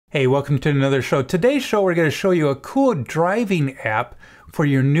Hey, welcome to another show. Today's show, we're going to show you a cool driving app for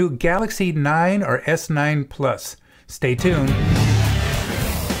your new Galaxy 9 or S9 Plus. Stay tuned.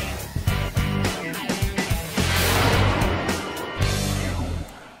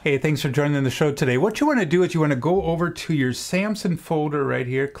 Hey, thanks for joining the show today. What you want to do is you want to go over to your Samsung folder right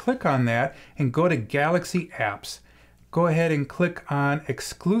here, click on that, and go to Galaxy Apps. Go ahead and click on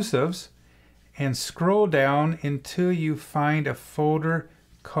Exclusives and scroll down until you find a folder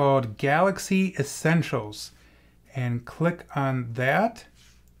called Galaxy Essentials, and click on that,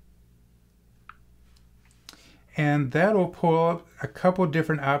 and that will pull up a couple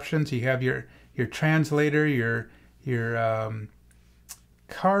different options. You have your translator, your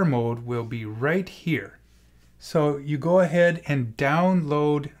car mode will be right here. So you go ahead and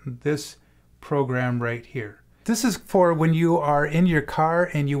download this program right here. This is for when you are in your car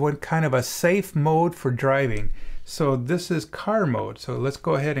and you want kind of a safe mode for driving. So this is car mode. So let's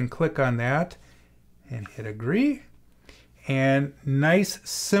go ahead and click on that and hit agree. And nice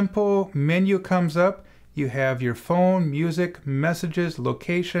simple menu comes up. You have your phone, music, messages,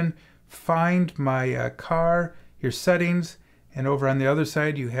 location, find my car, your settings, and over on the other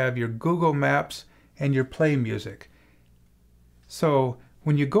side you have your Google Maps and your play music. So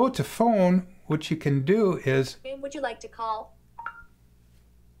when you go to phone, what you can do is would you like to call?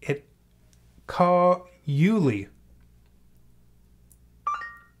 Call Yuli.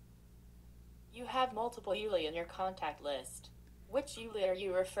 You have multiple Yuli in your contact list. Which Yuli are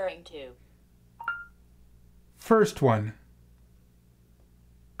you referring to? First one.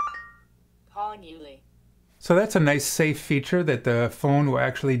 Calling Yuli. So that's a nice safe feature that the phone will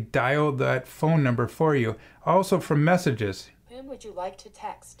actually dial that phone number for you. Also for messages. Whom would you like to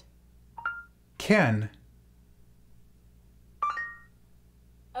text? Ken.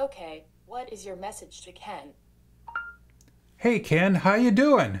 Okay, what is your message to Ken? Hey Ken, how you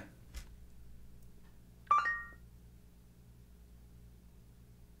doing?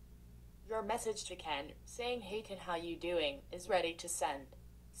 Your message to Ken, saying hey Ken how you doing, is ready to send.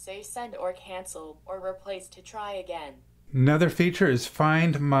 Say send or cancel or replace to try again. Another feature is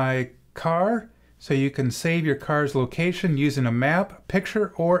find my car, so you can save your car's location using a map,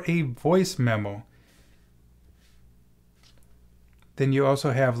 picture, or a voice memo. Then you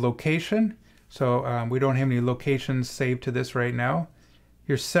also have location. So we don't have any locations saved to this right now.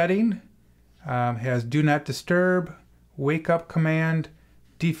 Your setting has do not disturb, wake up command,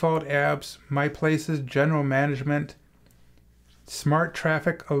 default apps, my places, general management, smart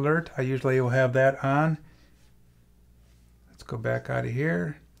traffic alert. I usually will have that on. Let's go back out of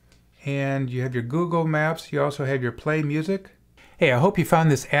here. And you have your Google Maps. You also have your play music. Hey, I hope you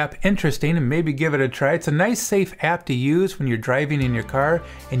found this app interesting and maybe give it a try. It's a nice, safe app to use when you're driving in your car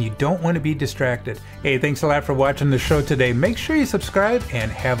and you don't want to be distracted. Hey, thanks a lot for watching the show today. Make sure you subscribe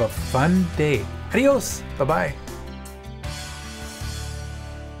and have a fun day. Adios. Bye-bye.